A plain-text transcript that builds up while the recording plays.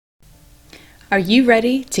Are you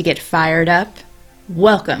ready to get fired up?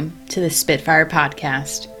 Welcome to the Spitfire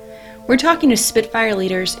Podcast. We're talking to Spitfire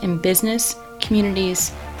leaders in business,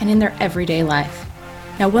 communities, and in their everyday life.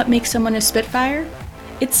 Now, what makes someone a Spitfire?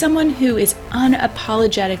 It's someone who is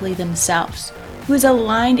unapologetically themselves, who is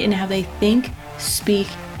aligned in how they think, speak,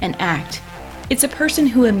 and act. It's a person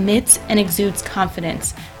who emits and exudes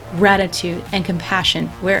confidence, gratitude, and compassion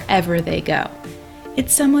wherever they go.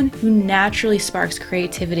 It's someone who naturally sparks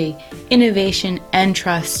creativity, innovation, and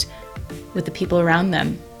trust with the people around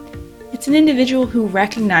them. It's an individual who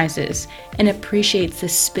recognizes and appreciates the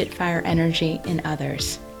Spitfire energy in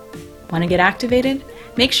others. Want to get activated?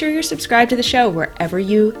 Make sure you're subscribed to the show wherever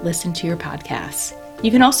you listen to your podcasts.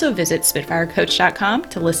 You can also visit SpitfireCoach.com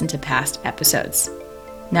to listen to past episodes.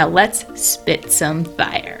 Now let's spit some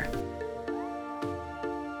fire.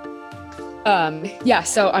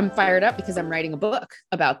 So I'm fired up because I'm writing a book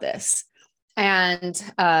about this. And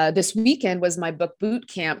this weekend was my book boot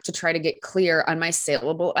camp to try to get clear on my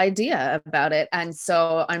saleable idea about it. And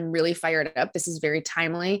so I'm really fired up. This is very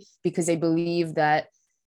timely because I believe that,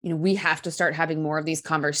 we have to start having more of these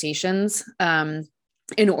conversations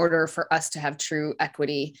in order for us to have true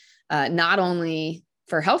equity, not only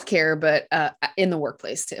for healthcare, but in the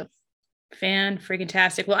workplace too.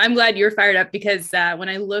 Fan-freaking-tastic. Well, I'm glad you're fired up because when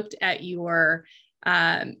I looked at your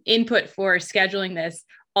input for scheduling this,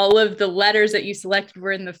 all of the letters that you selected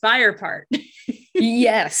were in the fire part.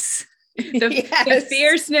 Yes. The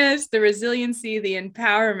fierceness, the resiliency, the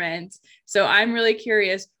empowerment. So I'm really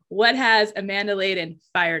curious, what has Amanda Laden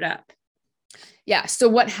fired up? Yeah. So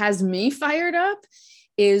what has me fired up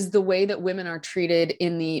is the way that women are treated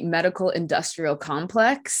in the medical industrial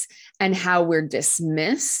complex and how we're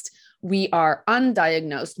dismissed. We are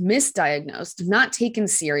undiagnosed, misdiagnosed, not taken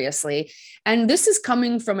seriously. And this is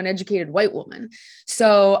coming from an educated white woman.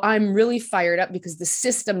 So I'm really fired up because the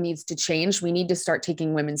system needs to change. We need to start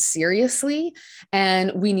taking women seriously,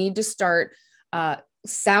 and we need to start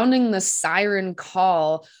sounding the siren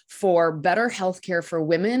call for better healthcare for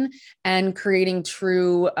women and creating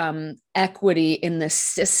true equity in the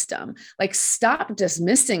system. Like, stop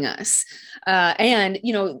dismissing us.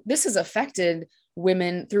 This has affected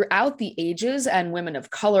women throughout the ages and women of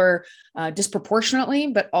color disproportionately,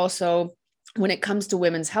 but also when it comes to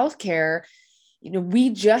women's healthcare,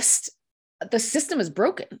 the system is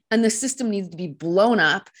broken and the system needs to be blown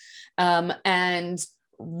up and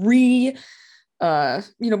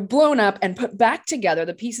blown up and put back together.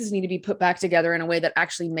 The pieces need to be put back together in a way that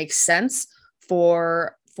actually makes sense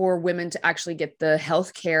for women to actually get the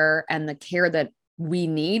healthcare and the care that we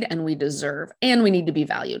need and we deserve, and we need to be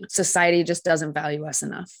valued. Society just doesn't value us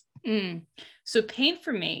enough. So paint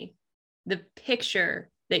for me the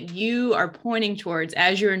picture that you are pointing towards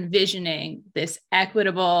as you're envisioning this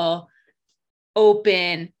equitable,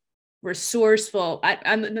 open, resourceful.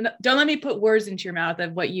 Don't let me put words into your mouth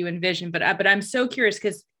of what you envision, but I'm so curious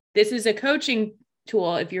because this is a coaching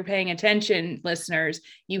tool. If you're paying attention, listeners,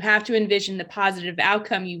 you have to envision the positive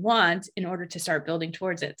outcome you want in order to start building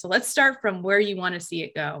towards it. So let's start from where you want to see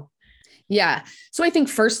it go. Yeah. So I think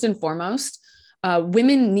first and foremost,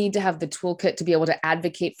 women need to have the toolkit to be able to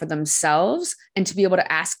advocate for themselves and to be able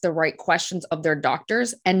to ask the right questions of their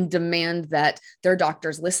doctors and demand that their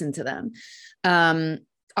doctors listen to them.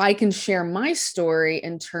 I can share my story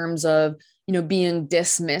in terms of, being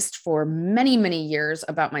dismissed for many, many years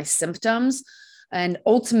about my symptoms, and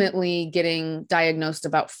ultimately getting diagnosed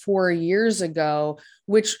about 4 years ago,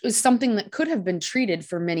 which is something that could have been treated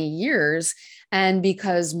for many years. And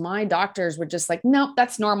because my doctors were just like, no,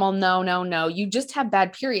 that's normal. No. You just have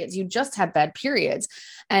bad periods.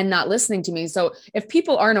 And not listening to me. So if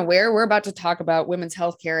people aren't aware, we're about to talk about women's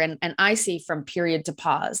healthcare. And I see from period to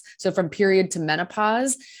pause. So from period to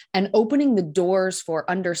menopause, and opening the doors for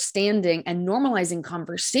understanding and normalizing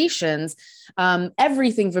conversations,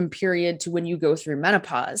 everything from period to when you go through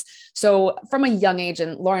menopause. So from a young age,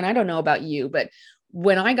 and Lauren, I don't know about you, but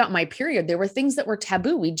when I got my period, there were things that were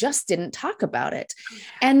taboo. We just didn't talk about it.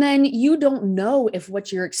 And then you don't know if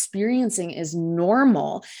what you're experiencing is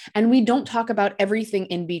normal. And we don't talk about everything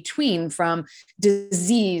in between, from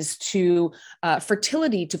disease to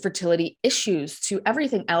fertility issues to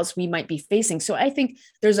everything else we might be facing. So I think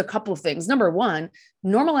there's a couple of things. Number one,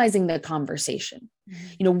 normalizing the conversation.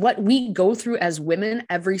 What we go through as women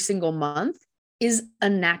every single month is a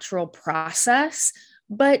natural process,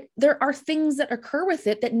 but there are things that occur with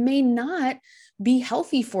it that may not be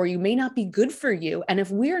healthy for you, may not be good for you. And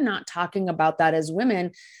if we're not talking about that as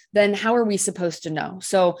women, then how are we supposed to know?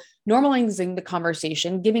 So normalizing the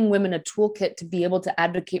conversation, giving women a toolkit to be able to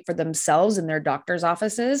advocate for themselves in their doctor's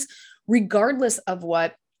offices, regardless of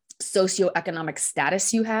what socioeconomic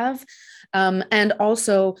status you have. And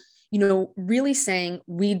also, really saying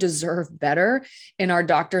we deserve better in our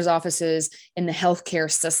doctor's offices, in the healthcare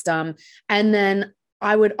system. And then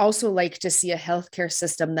I would also like to see a healthcare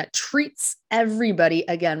system that treats everybody,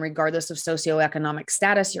 again, regardless of socioeconomic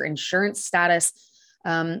status, your insurance status,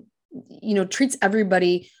 um, treats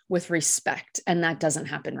everybody with respect. And that doesn't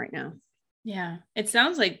happen right now. Yeah. It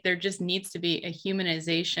sounds like there just needs to be a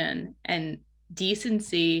humanization and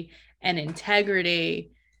decency and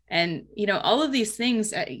integrity and, all of these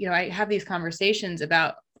things. I have these conversations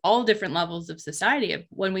about all different levels of society of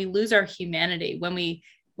when we lose our humanity, when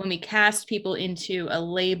we cast people into a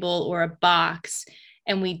label or a box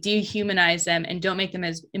and we dehumanize them and don't make them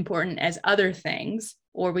as important as other things,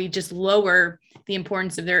 or we just lower the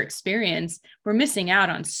importance of their experience, we're missing out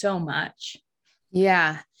on so much.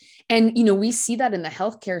 Yeah. And, we see that in the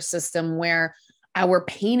healthcare system where our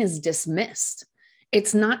pain is dismissed.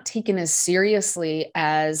 It's not taken as seriously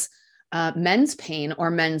as men's pain or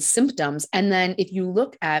men's symptoms. And then if you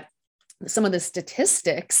look at some of the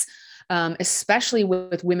statistics, especially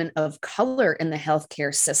with women of color in the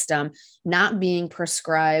healthcare system, not being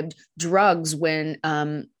prescribed drugs when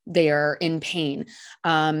they are in pain,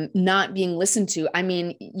 not being listened to. I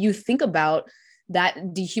mean, you think about that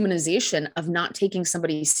dehumanization of not taking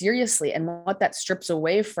somebody seriously and what that strips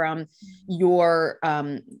away from your,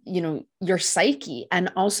 your psyche,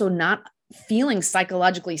 and also not feeling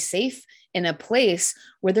psychologically safe in a place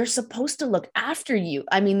where they're supposed to look after you.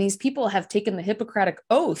 I mean, these people have taken the Hippocratic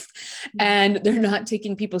Oath and they're not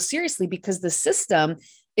taking people seriously because the system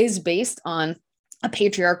is based on a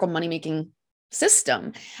patriarchal money-making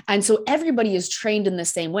system. And so everybody is trained in the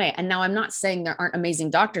same way. And now I'm not saying there aren't amazing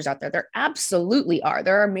doctors out there. There absolutely are.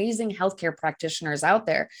 There are amazing healthcare practitioners out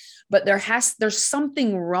there, but there's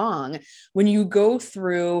something wrong when you go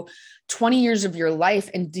through 20 years of your life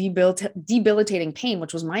in debilitating pain,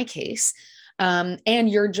 which was my case. And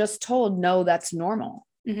you're just told, no, that's normal.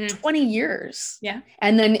 20 years. Yeah.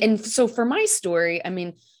 And so for my story, I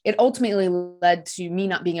mean, it ultimately led to me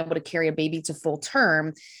not being able to carry a baby to full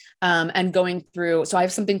term, and going through. So I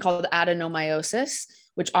have something called adenomyosis,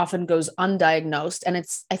 which often goes undiagnosed. And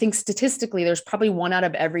I think statistically, there's probably 1 out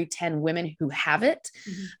of every 10 women who have it,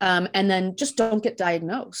 and then just don't get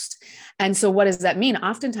diagnosed. And so what does that mean?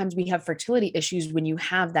 Oftentimes we have fertility issues when you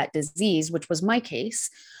have that disease, which was my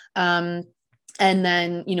case. And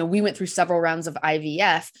then, we went through several rounds of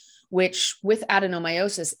IVF, which with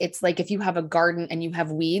adenomyosis, it's like if you have a garden and you have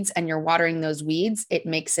weeds and you're watering those weeds, it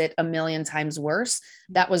makes it a million times worse.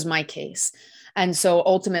 That was my case. And so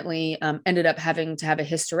ultimately ended up having to have a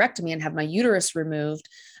hysterectomy and have my uterus removed.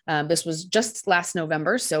 This was just last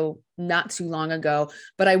November, so not too long ago.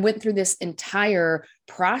 But I went through this entire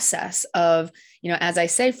process of, as I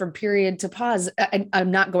say, from period to pause. I'm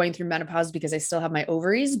not going through menopause because I still have my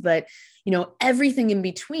ovaries, but, everything in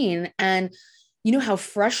between. And how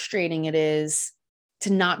frustrating it is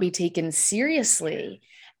to not be taken seriously.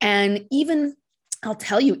 And I'll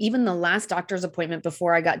tell you, even the last doctor's appointment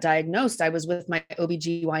before I got diagnosed, I was with my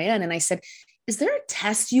OBGYN and I said, is there a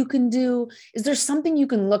test you can do? Is there something you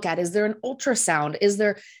can look at? Is there an ultrasound? Is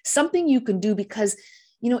there something you can do? Because,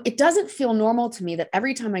 it doesn't feel normal to me that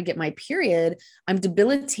every time I get my period, I'm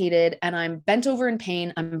debilitated and I'm bent over in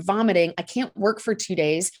pain. I'm vomiting. I can't work for 2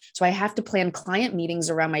 days. So I have to plan client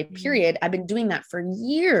meetings around my period. I've been doing that for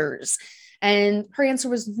years. And her answer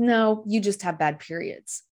was, no, you just have bad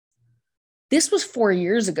periods. This was 4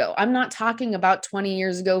 years ago. I'm not talking about 20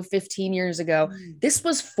 years ago, 15 years ago. This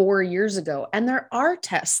was 4 years ago. And there are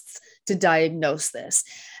tests to diagnose this.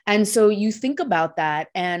 And so you think about that,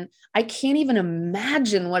 and I can't even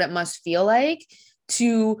imagine what it must feel like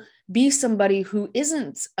to be somebody who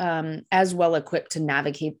isn't as well equipped to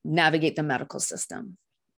navigate the medical system.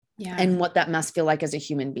 Yeah. And what that must feel like as a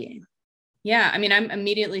human being. Yeah. I mean, I'm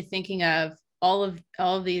immediately thinking of all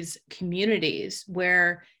of these communities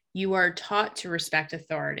where you are taught to respect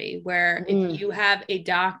authority, where if you have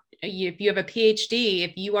if you have a PhD,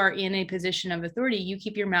 if you are in a position of authority, you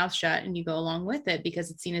keep your mouth shut and you go along with it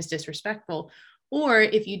because it's seen as disrespectful. Or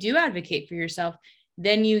if you do advocate for yourself,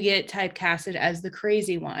 then you get typecasted as the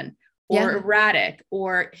crazy one or erratic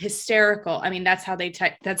or hysterical. I mean, that's how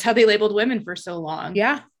they labeled women for so long.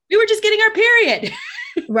 Yeah. We were just getting our period.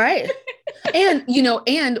 Right.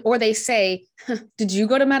 And, or they say, did you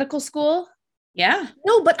go to medical school? Yeah.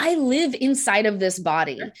 No, but I live inside of this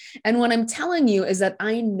body. And what I'm telling you is that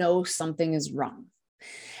I know something is wrong.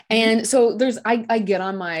 And so I get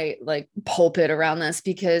on my pulpit around this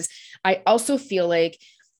because I also feel like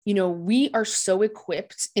we are so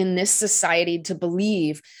equipped in this society to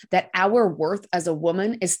believe that our worth as a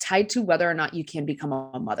woman is tied to whether or not you can become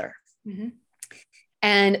a mother. Mm-hmm.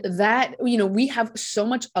 And that, we have so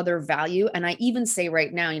much other value. And I even say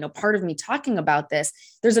right now, part of me talking about this,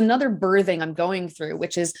 there's another birthing I'm going through,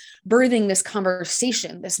 which is birthing this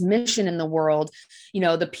conversation, this mission in the world,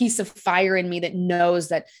 the piece of fire in me that knows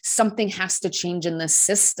that something has to change in this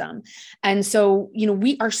system. And so,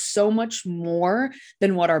 we are so much more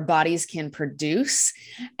than what our bodies can produce.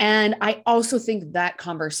 And I also think that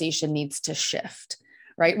conversation needs to shift.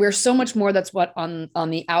 Right? We're so much more, that's what on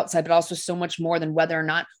the outside, but also so much more than whether or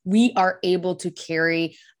not we are able to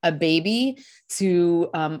carry a baby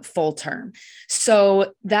to full term.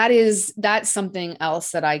 So that's something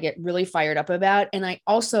else that I get really fired up about. And I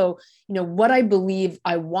also, what I believe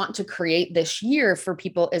I want to create this year for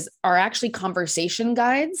people are actually conversation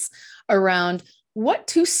guides around what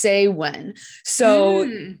to say when. So,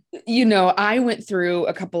 I went through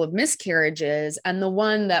a couple of miscarriages, and the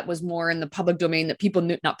one that was more in the public domain that people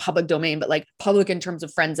knew, not public domain, but like public in terms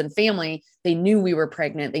of friends and family, they knew we were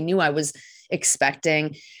pregnant. They knew I was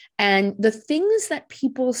expecting. And the things that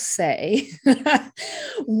people say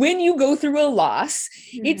when you go through a loss,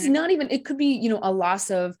 it's not even, it could be, a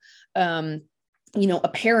loss of, a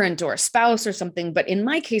parent or a spouse or something. But in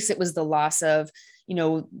my case, it was the loss of,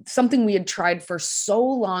 something we had tried for so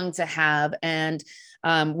long to have. And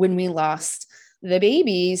when we lost the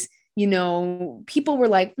babies, people were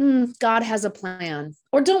like, God has a plan,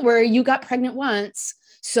 or don't worry, you got pregnant once.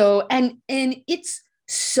 So, and it's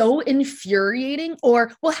so infuriating.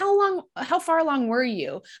 Or, well, how far along were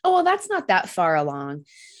you? Oh, well, that's not that far along.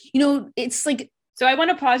 It's like, so I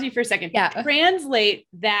want to pause you for a second. Yeah. Translate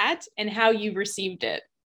that and how you received it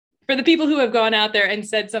for the people who have gone out there and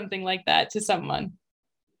said something like that to someone.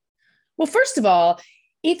 Well, first of all,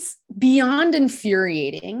 it's beyond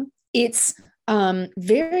infuriating. It's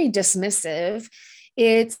very dismissive.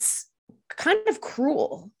 It's kind of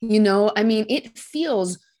cruel, I mean, it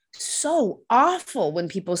feels so awful when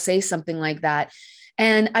people say something like that.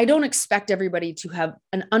 And I don't expect everybody to have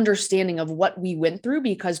an understanding of what we went through,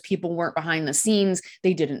 because people weren't behind the scenes.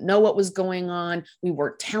 They didn't know what was going on. We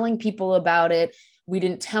weren't telling people about it. We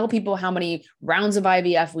didn't tell people how many rounds of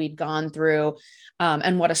IVF we'd gone through,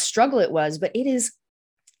 and what a struggle it was. But it is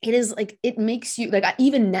like, it makes you like,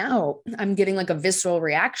 even now I'm getting like a visceral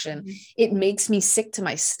reaction. It makes me sick to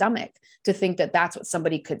my stomach to think that that's what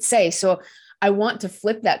somebody could say. So I want to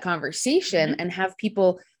flip that conversation and have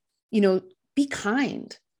people, be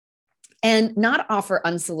kind and not offer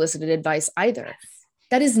unsolicited advice either.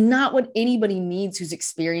 That is not what anybody needs who's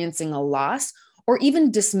experiencing a loss, or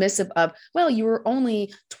even dismissive of, well, you were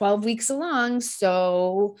only 12 weeks along.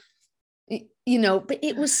 So, but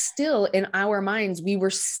it was still in our minds, we were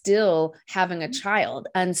still having a child.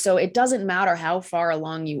 And so it doesn't matter how far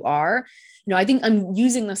along you are. I think I'm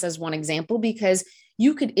using this as one example because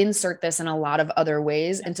you could insert this in a lot of other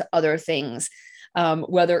ways into other things.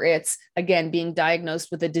 Whether it's, again, being diagnosed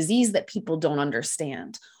with a disease that people don't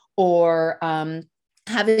understand, or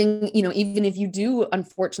having, even if you do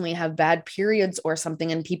unfortunately have bad periods or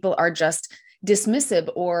something, and people are just dismissive,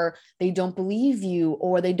 or they don't believe you,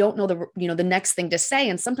 or they don't know the next thing to say.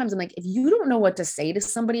 And sometimes I'm like, if you don't know what to say to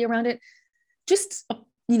somebody around it, just,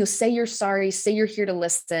 say you're sorry, say you're here to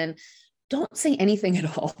listen. Don't say anything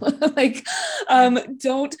at all. Like,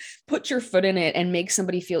 don't put your foot in it and make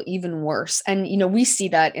somebody feel even worse. And, we see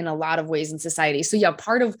that in a lot of ways in society. So yeah,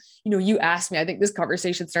 part of, you asked me, I think this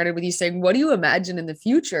conversation started with you saying, what do you imagine in the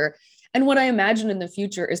future? And what I imagine in the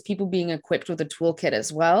future is people being equipped with a toolkit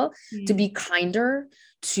as well, to be kinder,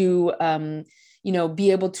 to,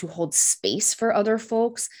 be able to hold space for other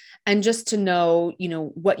folks, and just to know,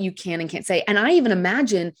 what you can and can't say. And I even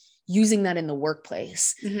imagine using that in the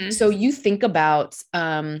workplace. So you think about,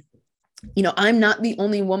 I'm not the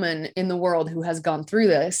only woman in the world who has gone through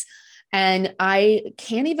this. And I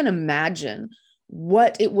can't even imagine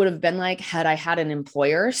what it would have been like had I had an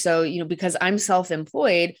employer. So, because I'm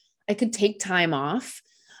self-employed, I could take time off.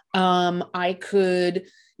 I could,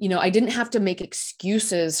 I didn't have to make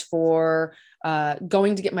excuses for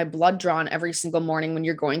going to get my blood drawn every single morning when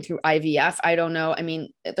you're going through IVF. I don't know. I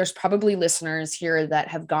mean, there's probably listeners here that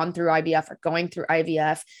have gone through IVF or going through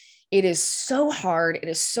IVF. It is so hard. It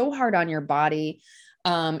is so hard on your body.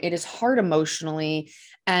 It is hard emotionally.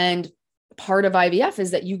 And part of IVF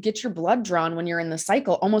is that you get your blood drawn when you're in the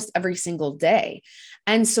cycle almost every single day.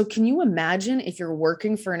 And so can you imagine if you're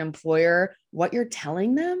working for an employer, what you're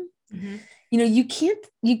telling them?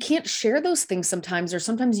 you can't share those things sometimes, or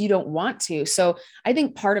sometimes you don't want to. So I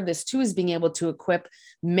think part of this too is being able to equip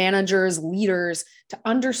managers, leaders to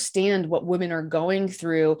understand what women are going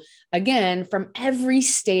through, again, from every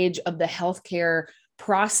stage of the healthcare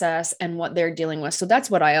process and what they're dealing with. So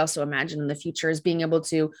that's what I also imagine in the future, is being able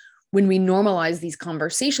to, when we normalize these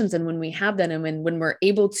conversations and when we have them, and when we're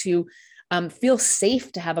able to feel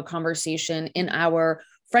safe to have a conversation in our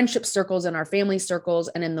friendship circles and our family circles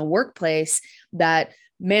and in the workplace, that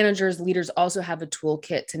managers, leaders also have a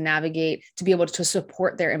toolkit to navigate, to be able to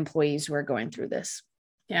support their employees who are going through this.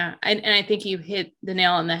 Yeah. And I think you hit the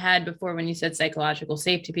nail on the head before when you said psychological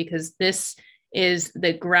safety, because this is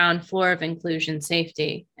the ground floor of inclusion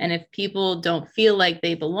safety. And if people don't feel like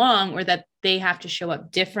they belong, or that they have to show up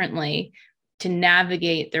differently to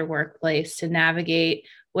navigate their workplace, to navigate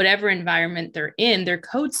whatever environment they're in, they're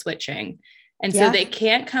code switching. And so they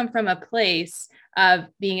can't come from a place of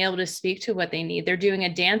being able to speak to what they need. They're doing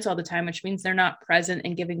a dance all the time, which means they're not present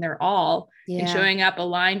and giving their all and showing up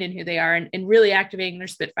aligned in who they are, and really activating their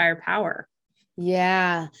Spitfire power.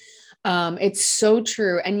 Yeah. It's so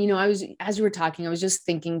true. And, as you were talking, I was just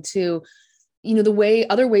thinking too,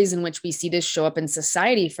 other ways in which we see this show up in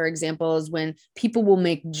society, for example, is when people will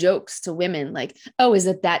make jokes to women like, oh, is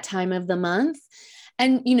it that time of the month?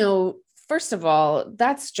 And, first of all,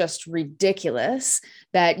 that's just ridiculous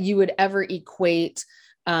that you would ever equate,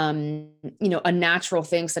 a natural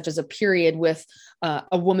thing such as a period with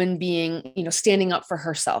a woman being, standing up for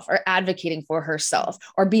herself, or advocating for herself,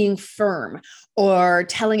 or being firm, or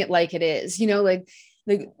telling it like it is,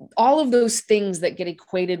 like all of those things that get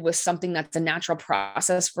equated with something that's a natural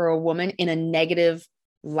process for a woman in a negative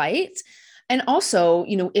light. And also,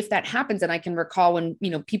 if that happens, and I can recall when,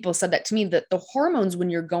 people said that to me, that the hormones, when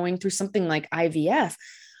you're going through something like IVF,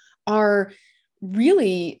 are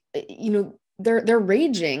really, they're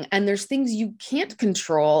raging, and there's things you can't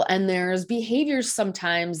control. And there's behaviors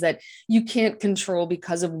sometimes that you can't control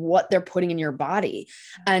because of what they're putting in your body.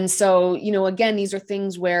 And so, again, these are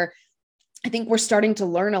things where I think we're starting to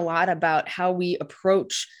learn a lot about how we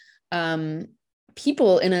approach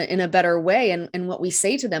people in a better way, and what we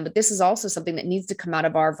say to them. But this is also something that needs to come out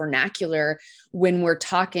of our vernacular when we're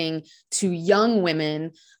talking to young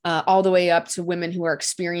women, all the way up to women who are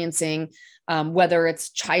experiencing, whether it's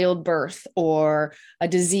childbirth or a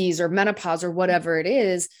disease or menopause or whatever it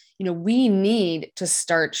is. We need to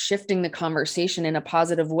start shifting the conversation in a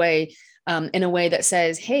positive way, in a way that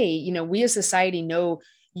says, hey, we as society know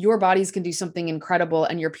your bodies can do something incredible,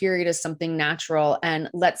 and your period is something natural. And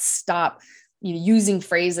let's stop using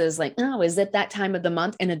phrases like, oh, is it that time of the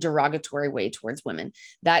month, in a derogatory way towards women.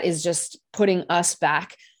 That is just putting us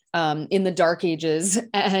back in the dark ages.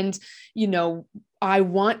 And, I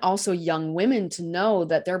want also young women to know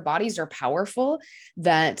that their bodies are powerful,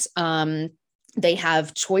 that they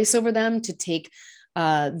have choice over them, to take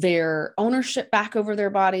their ownership back over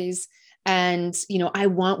their bodies. And, I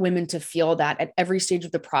want women to feel that at every stage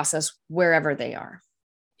of the process, wherever they are.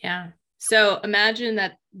 Yeah. So imagine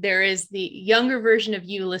that there is the younger version of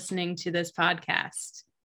you listening to this podcast.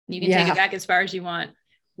 You can take it back as far as you want.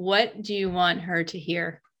 What do you want her to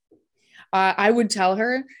hear? I would tell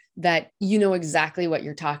her that you know exactly what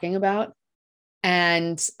you're talking about.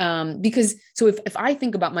 And because so if I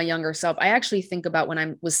think about my younger self, I actually think about when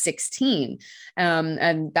I was 16,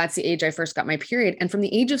 and that's the age I first got my period. And from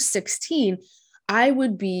the age of 16, I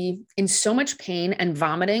would be in so much pain and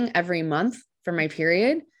vomiting every month for my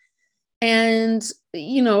period. And,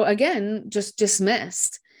 again, just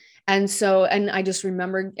dismissed. And I just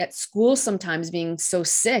remember at school sometimes being so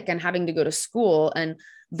sick and having to go to school and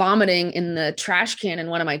vomiting in the trash can in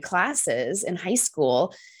one of my classes in high school.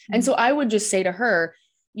 Mm-hmm. And so I would just say to her,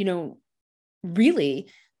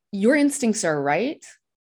 really, your instincts are right.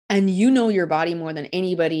 And your body more than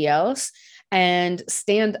anybody else. And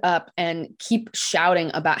stand up and keep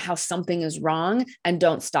shouting about how something is wrong, and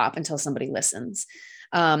don't stop until somebody listens.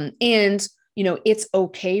 And it's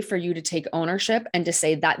okay for you to take ownership and to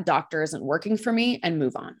say that doctor isn't working for me, and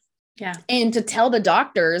move on. Yeah. And to tell the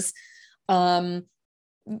doctors, to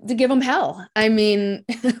give them hell. I mean,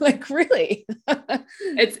 like, really.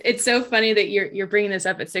 It's so funny that you're bringing this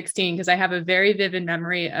up at 16, because I have a very vivid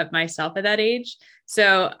memory of myself at that age.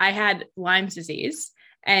 So I had Lyme's disease,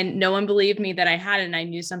 and no one believed me that I had it, and I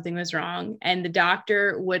knew something was wrong. And the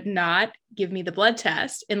doctor would not give me the blood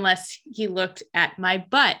test unless he looked at my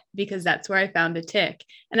butt, because that's where I found a tick.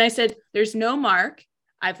 And I said, there's no mark.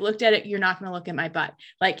 I've looked at it. You're not going to look at my butt.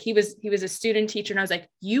 Like, he was a student teacher. And I was like,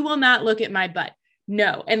 you will not look at my butt.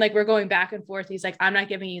 No. And like, we're going back and forth. He's like, I'm not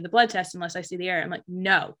giving you the blood test unless I see the area. I'm like,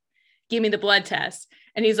 no, give me the blood test.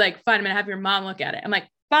 And he's like, fine, I'm going to have your mom look at it. I'm like,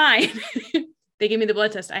 fine. They gave me the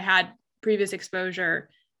blood test. I had previous exposure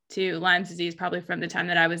to Lyme's disease, probably from the time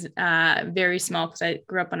that I was very small, because I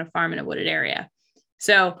grew up on a farm in a wooded area.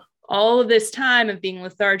 So all of this time of being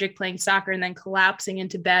lethargic, playing soccer, and then collapsing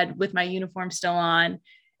into bed with my uniform still on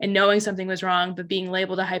and knowing something was wrong, but being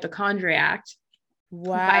labeled a hypochondriac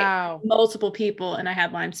by multiple people. And I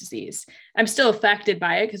had Lyme's disease. I'm still affected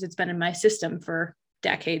by it because it's been in my system for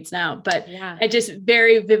decades now, but I just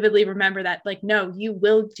very vividly remember that, like, no, you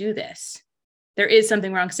will do this. There is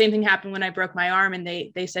something wrong. Same thing happened when I broke my arm, and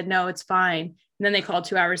they said, no, it's fine. And then they called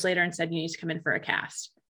 2 hours later and said, you need to come in for a cast.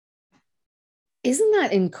 Isn't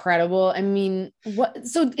that incredible? I mean,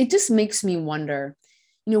 so it just makes me wonder,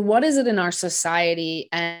 what is it in our society?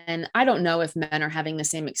 And I don't know if men are having the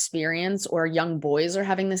same experience or young boys are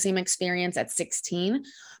having the same experience at 16,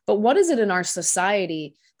 but what is it in our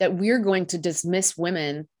society that we're going to dismiss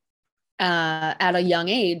women at a young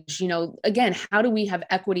age? Again, how do we have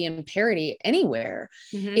equity and parity anywhere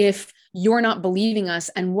if you're not believing us?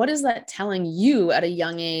 And what is that telling you at a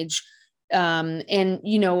young age? And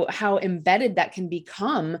how embedded that can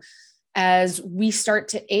become as we start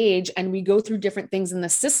to age and we go through different things in the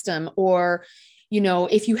system. Or,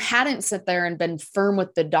 if you hadn't sat there and been firm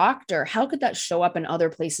with the doctor, how could that show up in other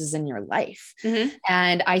places in your life?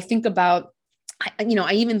 And I think about,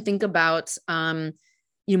 I even think about, one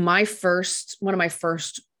of my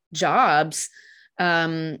first jobs,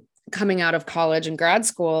 coming out of college and grad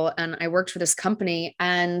school. And I worked for this company,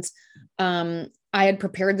 and, I had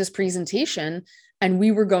prepared this presentation, and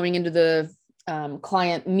we were going into the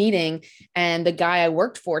client meeting, and the guy I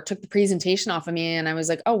worked for took the presentation off of me, and I was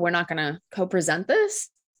like, oh, we're not going to co-present this.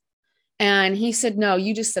 And he said, no,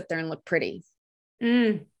 you just sit there and look pretty.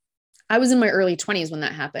 I was in my early 20s when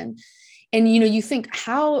that happened. And, you think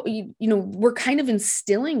how, we're kind of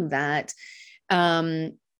instilling that,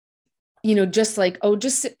 just like, oh,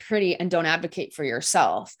 just sit pretty and don't advocate for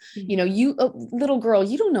yourself. You little girl,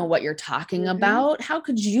 you don't know what you're talking about. How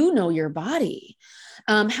could you know your body?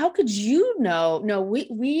 How could you know? No,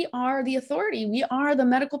 we are the authority. We are the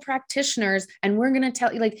medical practitioners, and we're going to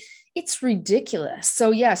tell you, like, it's ridiculous.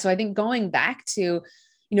 So I think going back to,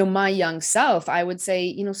 my young self, I would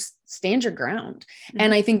say, stand your ground.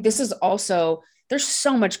 And I think this is also, there's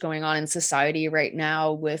so much going on in society right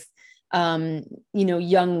now with,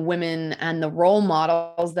 young women and the role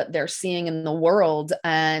models that they're seeing in the world.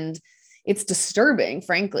 And it's disturbing,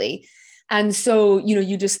 frankly. And so,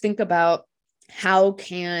 you just think about, how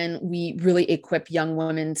can we really equip young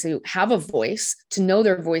women to have a voice, to know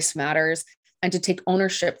their voice matters, and to take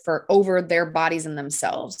ownership over their bodies and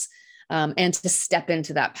themselves, and to step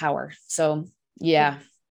into that power. So, yeah.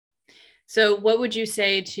 So what would you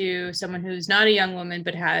say to someone who's not a young woman,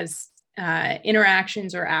 but has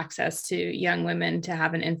interactions or access to young women to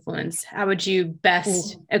have an influence? How would you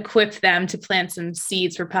best equip them to plant some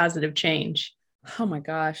seeds for positive change? Oh my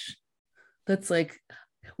gosh. That's like,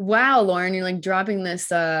 wow, Lauren, you're like dropping this,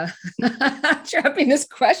 dropping this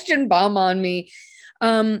question bomb on me.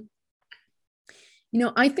 I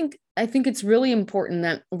think it's really important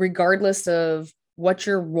that regardless of what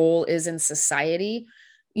your role is in society,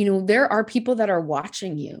 there are people that are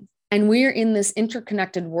watching you. And we're in this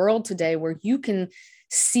interconnected world today where you can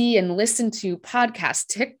see and listen to podcasts,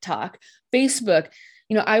 TikTok, Facebook.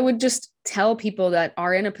 I would just tell people that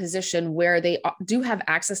are in a position where they do have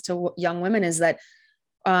access to young women is that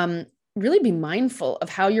really be mindful of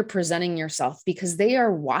how you're presenting yourself, because they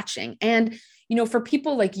are watching. And, for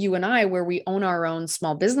people like you and I, where we own our own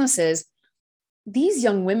small businesses, these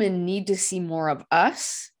young women need to see more of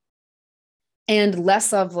us and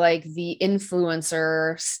less of like the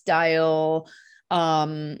influencer style,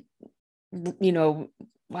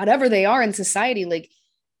 whatever they are in society, like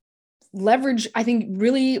leverage, I think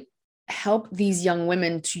really help these young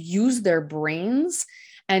women to use their brains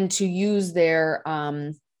and to use their,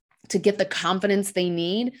 to get the confidence they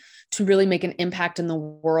need to really make an impact in the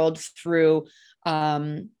world through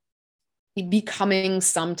becoming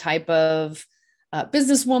some type of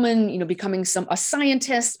businesswoman, becoming a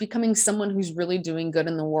scientist, becoming someone who's really doing good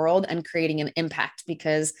in the world and creating an impact,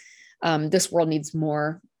 because this world needs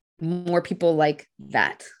more people like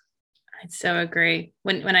that. I so agree.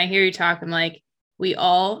 When I hear you talk, I'm like, we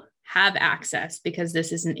all have access because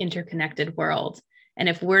this is an interconnected world. And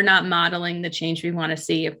if we're not modeling the change we want to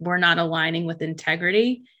see, if we're not aligning with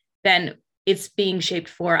integrity, then it's being shaped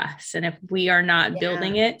for us. And if we are not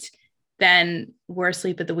building it, then we're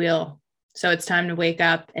asleep at the wheel. So it's time to wake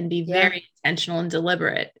up and be very intentional and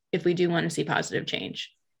deliberate if we do want to see positive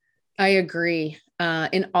change. I agree.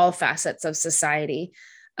 In all facets of society.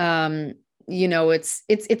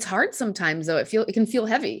 It's hard sometimes, though. It can feel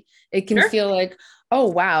heavy. It can feel like, oh,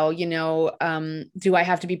 wow, do I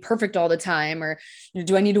have to be perfect all the time? Or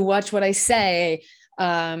do I need to watch what I say?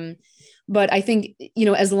 Um, but I think,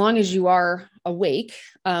 as long as you are awake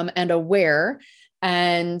and aware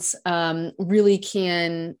and really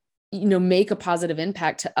can, make a positive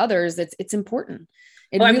impact to others, it's important.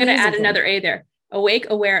 It Oh, I'm going really to is add important. another A there. Awake,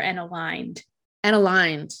 aware, and aligned. And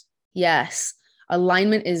aligned. Yes.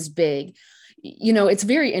 Alignment is big. It's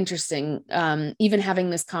very interesting, even having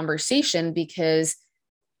this conversation, because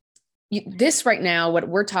this right now, what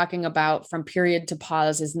we're talking about from period to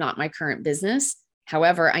pause, is not my current business.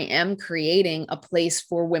 However, I am creating a place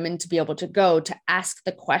for women to be able to go to ask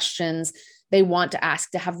the questions they want to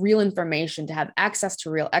ask, to have real information, to have access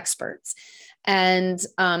to real experts. And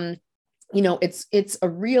it's a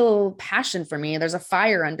real passion for me. There's a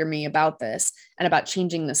fire under me about this and about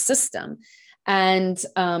changing the system. And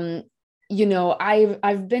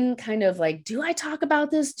I've been kind of like, do I talk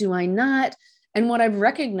about this? Do I not? And what I've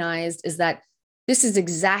recognized is that this is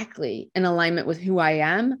exactly in alignment with who I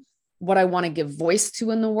am, what I want to give voice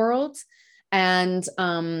to in the world, and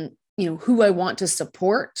who I want to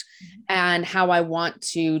support, and how I want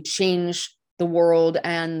to change the world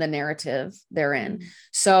and the narrative therein. Mm-hmm.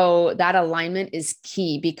 So that alignment is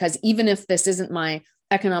key, because even if this isn't my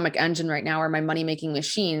economic engine right now or my money making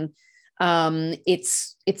machine,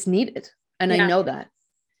 it's needed, and I know that.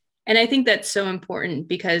 And I think that's so important,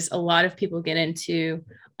 because a lot of people get into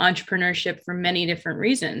entrepreneurship for many different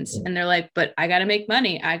reasons. And they're like, but I got to make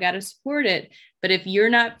money. I got to support it. But if you're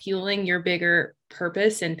not fueling your bigger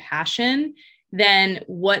purpose and passion, then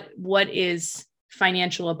what is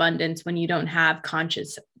financial abundance when you don't have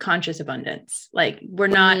conscious abundance? Like we're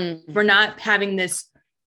not having this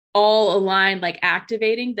all aligned, like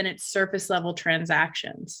activating, then it's surface level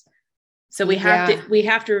transactions. So we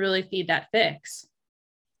have to really feed that fix.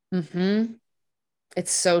 Mm-hmm.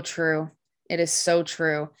 It's so true. It is so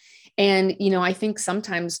true. And, I think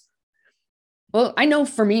sometimes, well, I know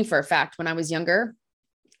for me, for a fact, when I was younger,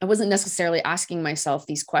 I wasn't necessarily asking myself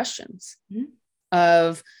these questions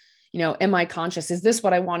of, am I conscious? Is this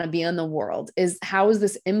what I want to be in the world? How is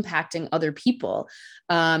this impacting other people?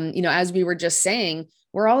 As we were just saying,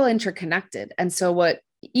 we're all interconnected. And so what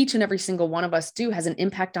each and every single one of us do has an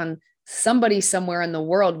impact on somebody somewhere in the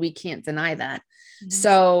world. We can't deny that.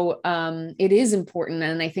 So it is important.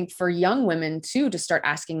 And I think for young women too, to start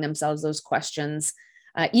asking themselves those questions,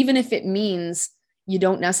 even if it means you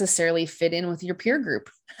don't necessarily fit in with your peer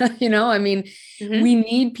group. We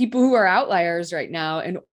need people who are outliers right now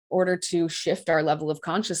in order to shift our level of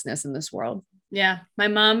consciousness in this world. Yeah. My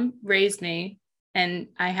mom raised me, and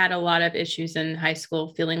I had a lot of issues in high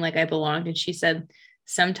school feeling like I belonged. And she said,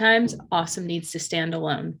 sometimes awesome needs to stand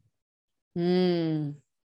alone. And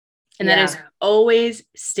that has always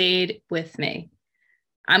stayed with me.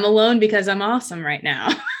 I'm alone because I'm awesome right now.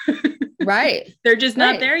 Right. They're just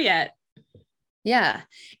not there yet. Yeah.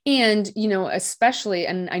 And, especially,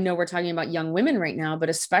 and I know we're talking about young women right now, but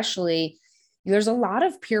especially there's a lot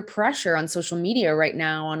of peer pressure on social media right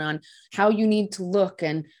now on how you need to look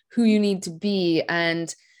and who you need to be.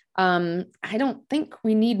 And I don't think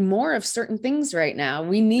we need more of certain things right now.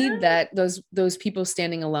 We need those people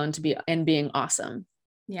standing alone to be and being awesome.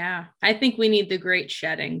 Yeah. I think we need the great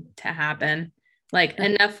shedding to happen. Like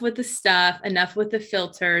enough with the stuff, enough with the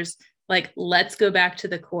filters. Like, let's go back to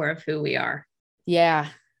the core of who we are. Yeah.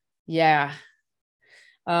 Yeah.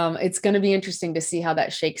 It's going to be interesting to see how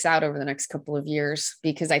that shakes out over the next couple of years,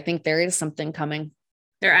 because I think there is something coming.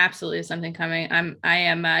 There absolutely is something coming. I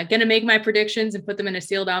am going to make my predictions and put them in a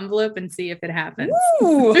sealed envelope and see if it happens.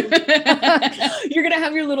 You're going to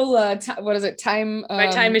have your little, what is it? Time. My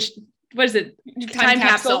time is, what is it? Time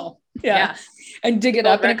capsule. Yeah. And dig it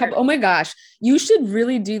up in a couple. Oh my gosh. You should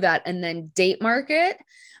really do that, and then date mark it,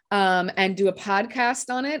 and do a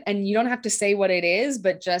podcast on it. And you don't have to say what it is,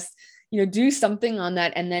 but just, do something on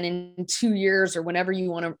that. And then in 2 years or whenever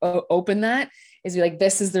you want to open that, is be like,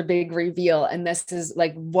 this is their big reveal. And this is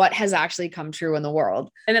like what has actually come true in the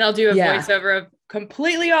world. And then I'll do a voiceover of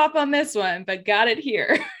completely off on this one, but got it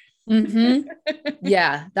here.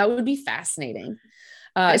 Yeah, that would be fascinating.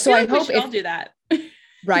 So I hope I'll do that.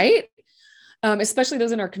 Right. Especially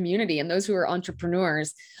those in our community and those who are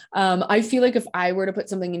entrepreneurs. I feel like if I were to put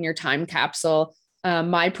something in your time capsule,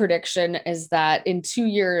 my prediction is that in 2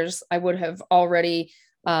 years, I would have already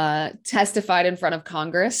testified in front of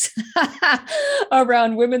Congress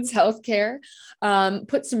around women's health care,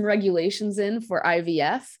 put some regulations in for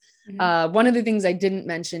IVF. One of the things I didn't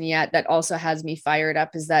mention yet that also has me fired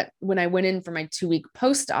up is that when I went in for my 2-week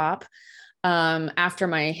post-op, after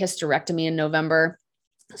my hysterectomy in November,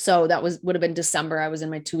 so that would have been December, I was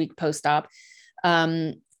in my 2-week post-op.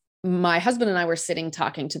 my husband and I were sitting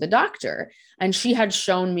talking to the doctor, and she had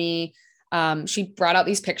shown me, she brought out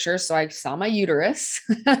these pictures. So I saw my uterus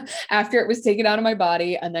after it was taken out of my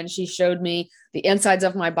body. And then she showed me the insides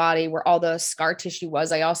of my body where all the scar tissue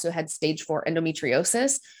was. I also had stage 4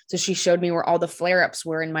 endometriosis. So she showed me where all the flare ups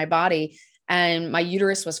were in my body. And my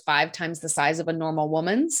uterus was 5 times the size of a normal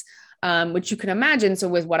woman's, which you can imagine. So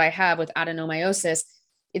with what I have with adenomyosis,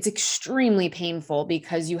 it's extremely painful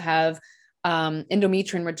because you have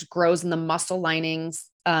endometrium, which grows in the muscle linings,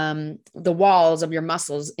 the walls of your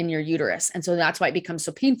muscles in your uterus. And so that's why it becomes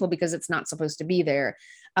so painful, because it's not supposed to be there.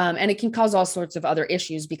 And it can cause all sorts of other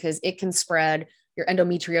issues because it can spread, your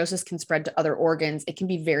endometriosis can spread to other organs. It can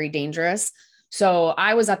be very dangerous. So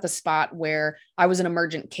I was at the spot where I was an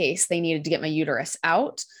emergent case. They needed to get my uterus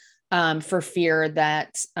out for fear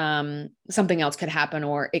that something else could happen,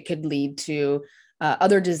 or it could lead to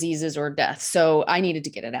other diseases or death. So I needed to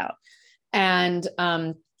get it out. And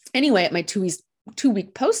anyway, at my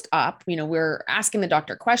 2-week post-op, we're asking the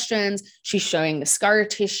doctor questions. She's showing the scar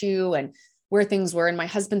tissue and where things were. And my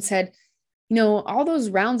husband said, all those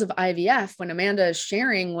rounds of IVF, when Amanda is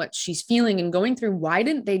sharing what she's feeling and going through, why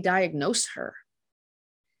didn't they diagnose her?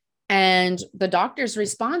 And the doctor's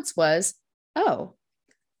response was, oh,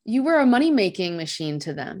 you were a money-making machine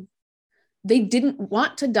to them. They didn't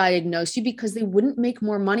want to diagnose you because they wouldn't make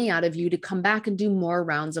more money out of you to come back and do more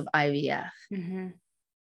rounds of IVF. Mm-hmm.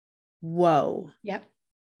 Whoa. Yep.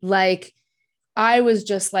 Like, I was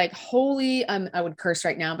just like, holy, I would curse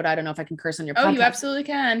right now, but I don't know if I can curse on your podcast. Oh, you absolutely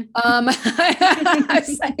can. I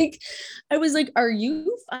was like, are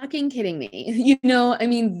you fucking kidding me?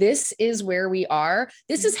 This is where we are.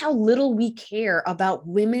 This is how little we care about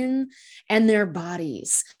women and their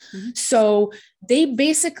bodies. Mm-hmm. So they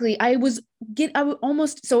basically,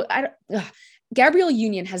 Gabrielle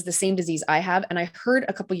Union has the same disease I have. And I heard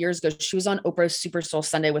a couple years ago, she was on Oprah's Super Soul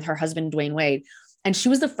Sunday with her husband, Dwayne Wade. And she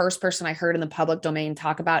was the first person I heard in the public domain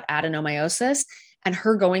talk about adenomyosis and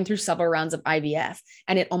her going through several rounds of IVF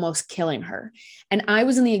and it almost killing her. And I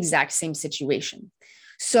was in the exact same situation.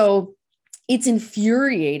 So it's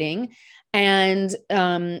infuriating. And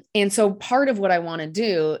so part of what I want to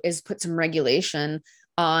do is put some regulation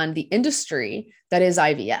on the industry that is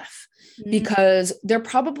IVF, because there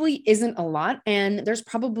probably isn't a lot. And there's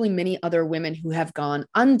probably many other women who have gone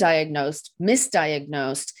undiagnosed,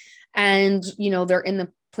 misdiagnosed. And, they're in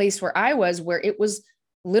the place where I was, where it was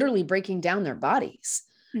literally breaking down their bodies.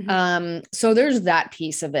 Mm-hmm. So there's that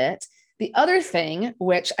piece of it. The other thing,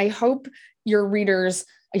 which I hope your readers,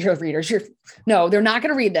 they're not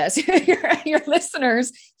going to read this. your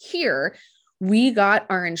listeners here, we got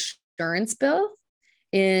our insurance bill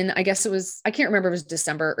in, I guess it was, I can't remember, it was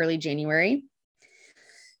December, early January.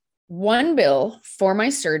 One bill for my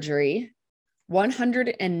surgery,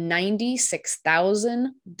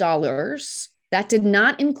 $196,000. That did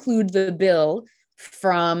not include the bill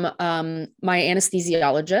from my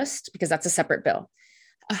anesthesiologist, because that's a separate bill.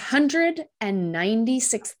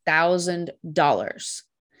 $196,000.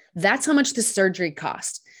 That's how much the surgery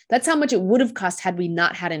cost. That's how much it would have cost had we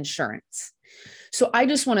not had insurance. So I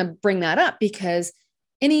just want to bring that up, because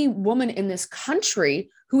any woman in this country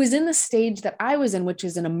who is in the stage that I was in, which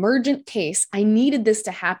is an emergent case, I needed this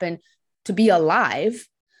to happen to be alive,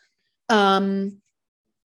 and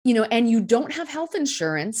you don't have health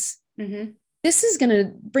insurance, mm-hmm. This is going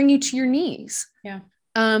to bring you to your knees. Yeah.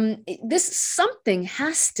 Something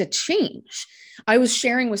has to change. I was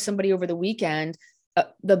sharing with somebody over the weekend,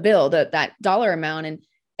 the bill, that dollar amount.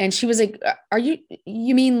 And she was like,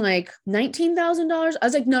 you mean like $19,000? I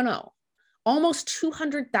was like, no, almost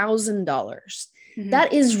 $200,000. Mm-hmm.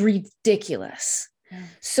 That is ridiculous. Yeah.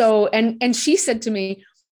 So, and she said to me,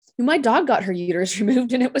 my dog got her uterus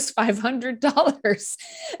removed and it was $500.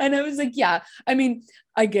 And I was like, yeah, I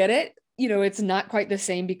get it. It's not quite the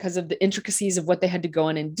same because of the intricacies of what they had to go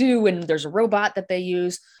in and do. And there's a robot that they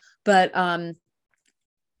use, but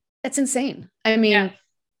that's insane. Yeah.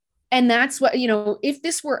 And that's what, if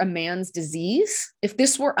this were a man's disease, if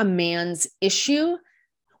this were a man's issue,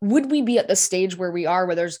 would we be at the stage where we are,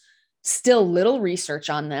 where there's still little research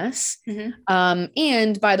on this? Mm-hmm.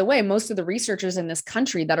 And by the way, most of the researchers in this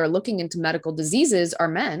country that are looking into medical diseases are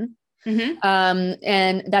men. Mm-hmm.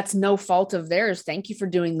 And that's no fault of theirs. Thank you for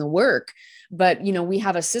doing the work. But, we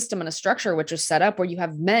have a system and a structure which is set up where you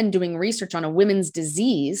have men doing research on a women's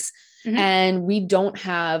disease. Mm-hmm. And we don't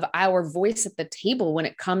have our voice at the table when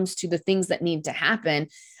it comes to the things that need to happen.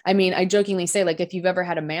 I jokingly say, like, if you've ever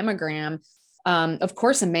had a mammogram, of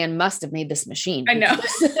course, a man must have made this machine. I know.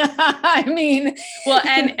 Well,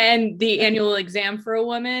 and the annual exam for a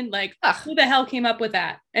woman, like, who the hell came up with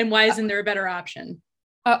that? And why isn't there a better option?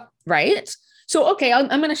 Right. So, okay, I'm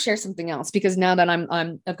going to share something else because now that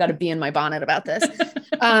I've got to be in my bonnet about this.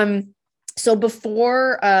 Um, so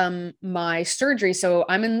before my surgery, so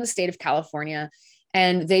I'm in the state of California,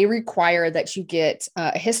 and they require that you get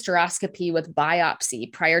a hysteroscopy with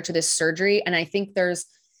biopsy prior to this surgery. And I think there's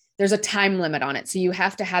a time limit on it. So you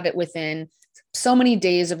have to have it within so many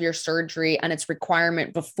days of your surgery and its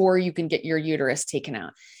requirement before you can get your uterus taken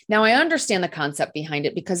out. Now, I understand the concept behind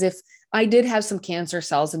it because if I did have some cancer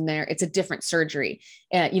cells in there, it's a different surgery.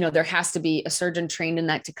 And, there has to be a surgeon trained in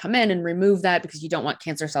that to come in and remove that because you don't want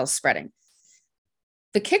cancer cells spreading.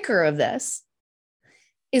 The kicker of this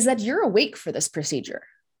is that you're awake for this procedure.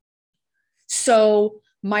 So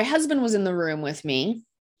my husband was in the room with me,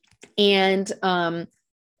 and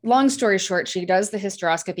long story short, she does the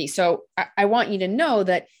hysteroscopy. So I want you to know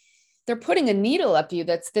that they're putting a needle up you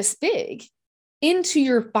that's this big into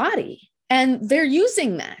your body, and they're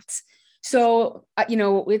using that. So,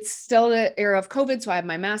 it's still the era of COVID. So I have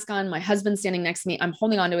my mask on, my husband standing next to me. I'm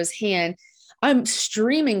holding onto his hand. I'm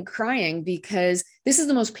streaming, crying because this is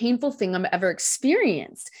the most painful thing I've ever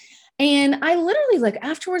experienced. And I literally, like,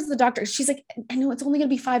 afterwards, the doctor, she's like, I know it's only going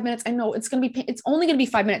to be 5 minutes. I know it's only going to be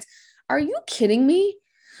 5 minutes. Are you kidding me?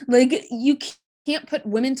 Like, you can't put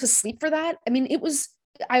women to sleep for that. I mean,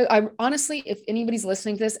 I honestly, if anybody's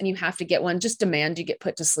listening to this and you have to get one, just demand you get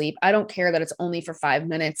put to sleep. I don't care that it's only for 5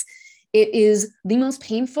 minutes. It is the most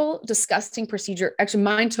painful, disgusting procedure. Actually,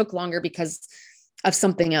 mine took longer because of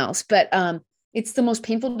something else, but it's the most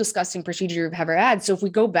painful, disgusting procedure you've ever had. So if we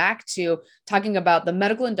go back to talking about the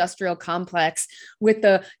medical industrial complex with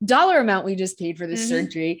the dollar amount we just paid for this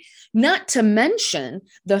surgery, not to mention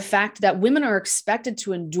the fact that women are expected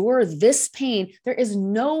to endure this pain, there is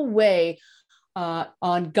no way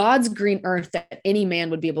on God's green earth that any man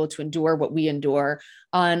would be able to endure what we endure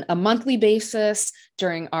on a monthly basis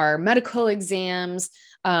during our medical exams.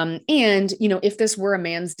 And, if this were a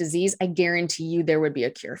man's disease, I guarantee you there would be a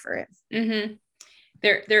cure for it. Mm-hmm.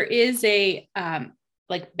 There is a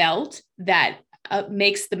belt that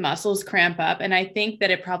makes the muscles cramp up. And I think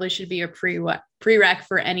that it probably should be a prereq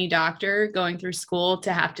for any doctor going through school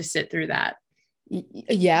to have to sit through that.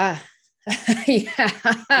 Yeah.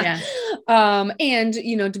 Yeah. And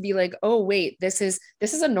to be like, oh wait, this is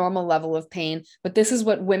a normal level of pain, but this is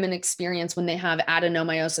what women experience when they have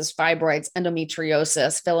adenomyosis, fibroids,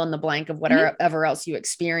 endometriosis, fill in the blank of whatever else you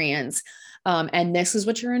experience. And this is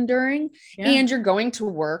what you're enduring. Yeah. And you're going to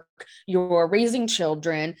work, you're raising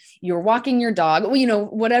children, you're walking your dog,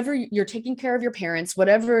 whatever, you're taking care of your parents,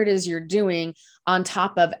 whatever it is you're doing on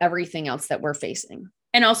top of everything else that we're facing.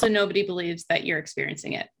 And also nobody believes that you're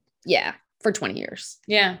experiencing it. Yeah. For 20 years.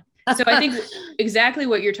 Yeah. So I think exactly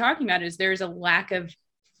what you're talking about is there's a lack of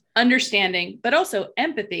understanding, but also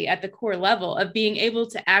empathy at the core level of being able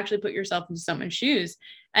to actually put yourself into someone's shoes.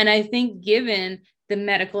 And I think given the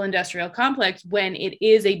medical industrial complex, when it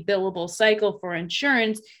is a billable cycle for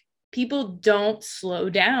insurance, people don't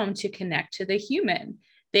slow down to connect to the human.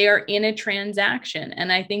 They are in a transaction. And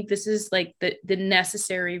I think this is like the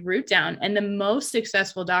necessary route down. And the most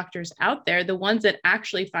successful doctors out there, the ones that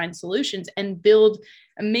actually find solutions and build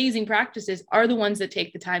amazing practices, are the ones that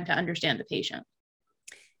take the time to understand the patient.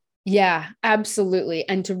 Yeah, absolutely.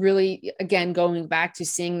 And to really, again, going back to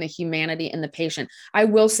seeing the humanity in the patient, I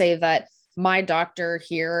will say that my doctor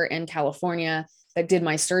here in California that did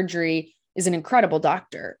my surgery is an incredible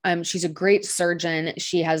doctor. She's a great surgeon.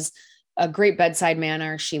 She has a great bedside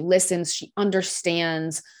manner. She listens, she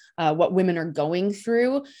understands what women are going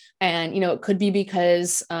through. And, it could be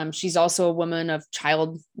because she's also a woman of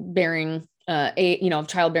childbearing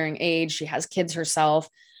age. She has kids herself.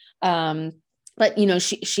 But,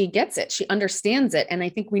 she gets it. She understands it. And I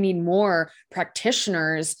think we need more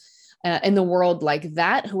practitioners in the world like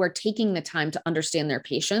that, who are taking the time to understand their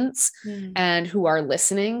patients and who are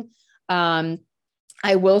listening.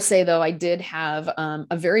 I will say, though, I did have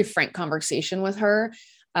a very frank conversation with her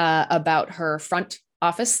about her front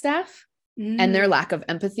office staff and their lack of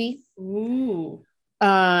empathy. Ooh.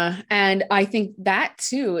 And I think that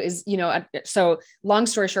too is, so long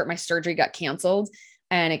story short, my surgery got canceled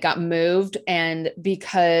and it got moved. And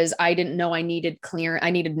because I didn't know I needed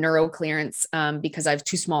neuro clearance because I have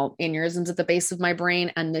 2 small aneurysms at the base of my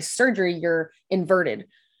brain, and this surgery, you're inverted.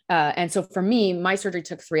 And so for me, my surgery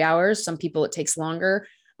took 3 hours. Some people it takes longer.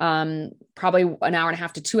 Probably 1.5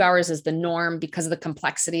 hours to 2 hours is the norm. Because of the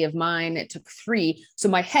complexity of mine, it took 3. So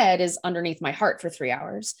my head is underneath my heart for 3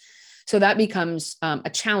 hours. So that becomes a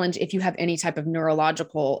challenge if you have any type of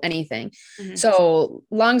neurological anything. Mm-hmm. So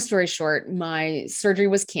long story short, my surgery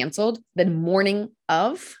was canceled the morning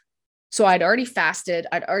of. So I'd already fasted.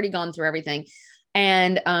 I'd already gone through everything.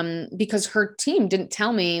 And because her team didn't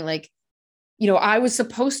tell me, like, I was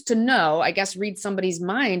supposed to know, I guess, read somebody's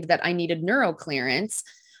mind that I needed neuro clearance.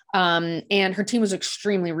 And her team was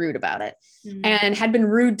extremely rude about it, and had been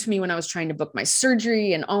rude to me when I was trying to book my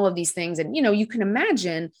surgery and all of these things. And, you can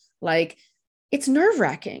imagine, like, it's nerve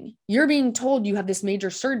wracking. You're being told you have this major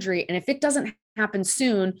surgery, and if it doesn't happen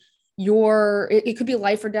soon, it could be a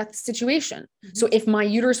life or death situation. So if my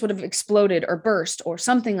uterus would have exploded or burst or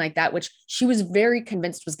something like that, which she was very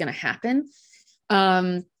convinced was going to happen,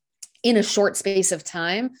 in a short space of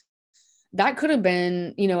time, that could have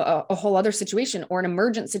been, a whole other situation, or an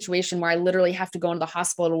emergent situation where I literally have to go into the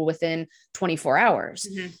hospital within 24 hours.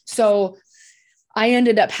 So I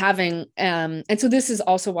ended up having, and so this is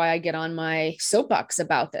also why I get on my soapbox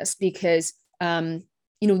about this, because,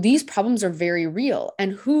 these problems are very real.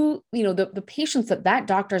 And the patients that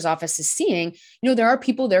doctor's office is seeing, there are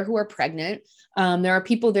people there who are pregnant. There are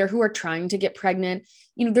people there who are trying to get pregnant.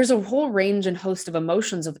 There's a whole range and host of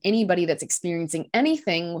emotions of anybody that's experiencing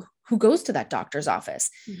anything who goes to that doctor's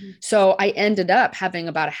office. So I ended up having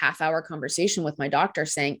about a half-hour conversation with my doctor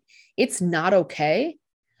saying, it's not okay.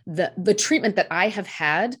 The treatment that I have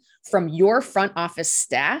had from your front office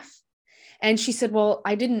staff. And she said, well,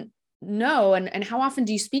 I didn't know. And how often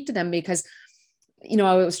do you speak to them? Because,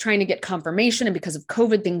 I was trying to get confirmation, and because of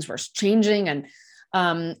COVID, things were changing. And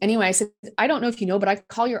anyway, I said, I don't know if you know, but I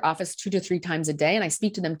call your office 2 to 3 times a day, and I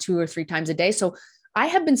speak to them 2 or 3 times a day. So I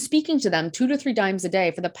have been speaking to them 2 to 3 times a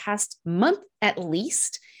day for the past month at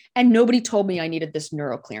least. And nobody told me I needed this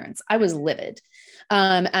neuro clearance. I was livid.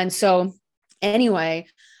 And so anyway,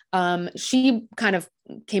 she kind of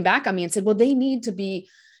came back on me and said, well, they need to be,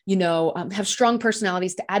 have strong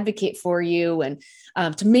personalities to advocate for you, and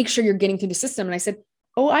to make sure you're getting through the system. And I said,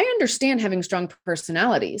 oh, I understand having strong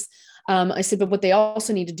personalities. I said, but what they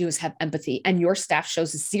also need to do is have empathy, and your staff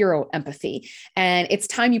shows 0 empathy. And it's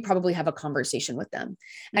time you probably have a conversation with them.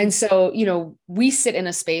 And so, we sit in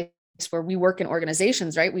a space where we work in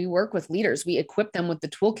organizations, right? We work with leaders, we equip them with the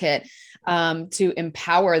toolkit to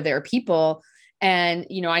empower their people. And,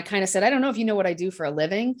 I kind of said, I don't know if you know what I do for a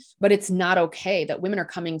living, but it's not okay that women are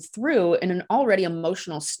coming through in an already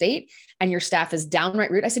emotional state and your staff is downright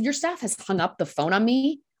rude. I said, your staff has hung up the phone on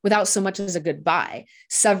me without so much as a goodbye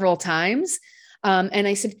several times. And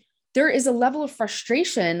I said, there is a level of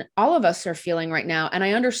frustration all of us are feeling right now. And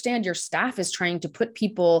I understand your staff is trying to put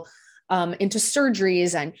people into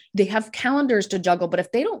surgeries, and they have calendars to juggle. But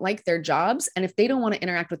if they don't like their jobs, and if they don't want to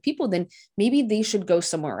interact with people, then maybe they should go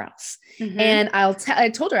somewhere else. And I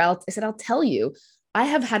told her, I said, I'll tell you, I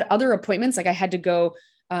have had other appointments. Like I had to go,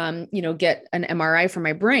 get an MRI for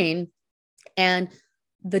my brain, and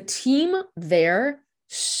the team there,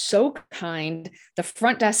 so kind, the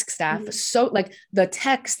front desk staff, so like the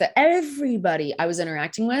techs, that everybody I was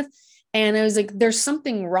interacting with. And I was like, there's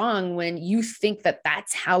something wrong when you think that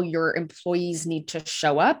that's how your employees need to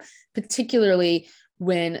show up, particularly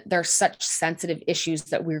when there's such sensitive issues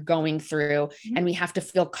that we're going through, and we have to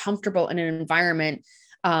feel comfortable in an environment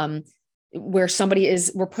where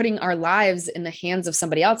we're putting our lives in the hands of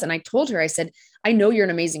somebody else. And I told her, I said, I know you're an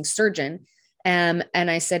amazing surgeon. And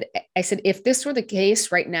I said, if this were the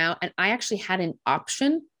case right now, and I actually had an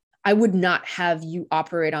option, I would not have you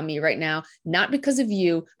operate on me right now, not because of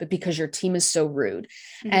you, but because your team is so rude.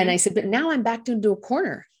 And I said, but now I'm backed into a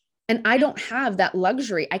corner, and I don't have that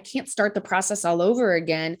luxury. I can't start the process all over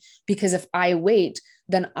again, because if I wait,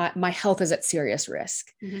 then my health is at serious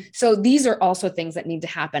risk. So these are also things that need to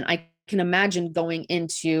happen. I can imagine going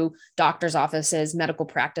into doctors' offices, medical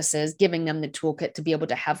practices, giving them the toolkit to be able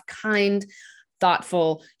to have kind,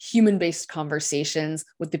 thoughtful, human-based conversations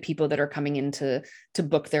with the people that are coming in to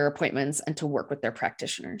book their appointments and to work with their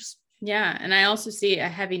practitioners. Yeah. And I also see a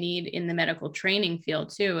heavy need in the medical training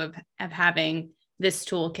field too, of having this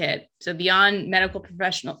toolkit. So beyond medical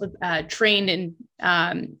professional trained in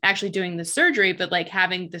actually doing the surgery, but like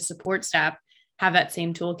having the support staff have that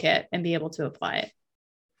same toolkit and be able to apply it.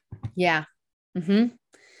 Yeah.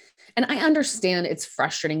 And I understand it's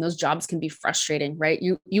frustrating. Those jobs can be frustrating, right?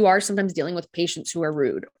 You are sometimes dealing with patients who are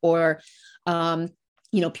rude, or,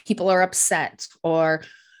 people are upset, or,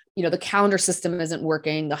 the calendar system isn't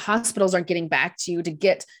working. The hospitals aren't getting back to you to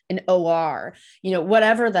get an OR,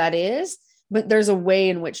 whatever that is. But there's a way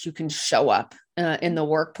in which you can show up in the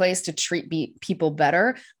workplace to treat people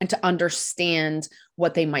better and to understand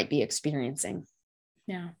what they might be experiencing.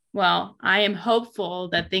 Yeah. Well, I am hopeful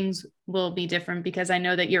that things will be different because I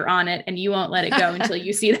know that you're on it and you won't let it go until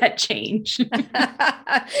you see that change.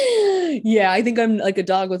 Yeah, I think I'm like a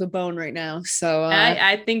dog with a bone right now. So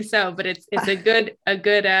I think so, but it's a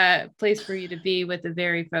good place for you to be with a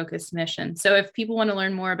very focused mission. So if people want to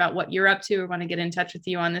learn more about what you're up to or want to get in touch with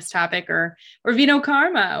you on this topic or if you know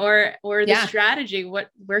karma or the yeah. strategy,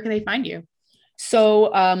 where can they find you?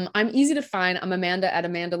 So I'm easy to find. I'm Amanda at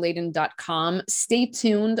amandaladen.com. Stay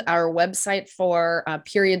tuned. Our website for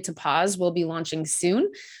Period to Pause will be launching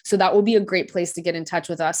soon. So that will be a great place to get in touch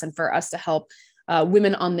with us and for us to help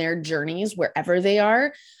women on their journeys wherever they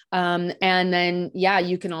are. And then, yeah,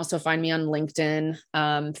 you can also find me on LinkedIn,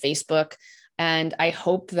 Facebook. And I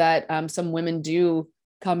hope that some women do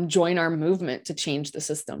come join our movement to change the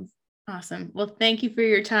system. Awesome. Well, thank you for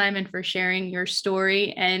your time and for sharing your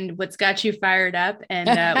story and what's got you fired up.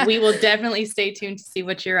 And we will definitely stay tuned to see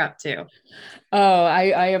what you're up to. Oh,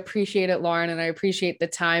 I appreciate it, Lauren, and I appreciate the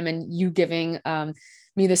time and you giving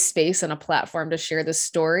me the space and a platform to share this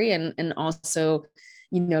story and also,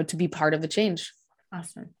 to be part of the change.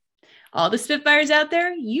 Awesome. All the Spitfires out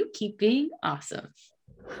there, you keep being awesome.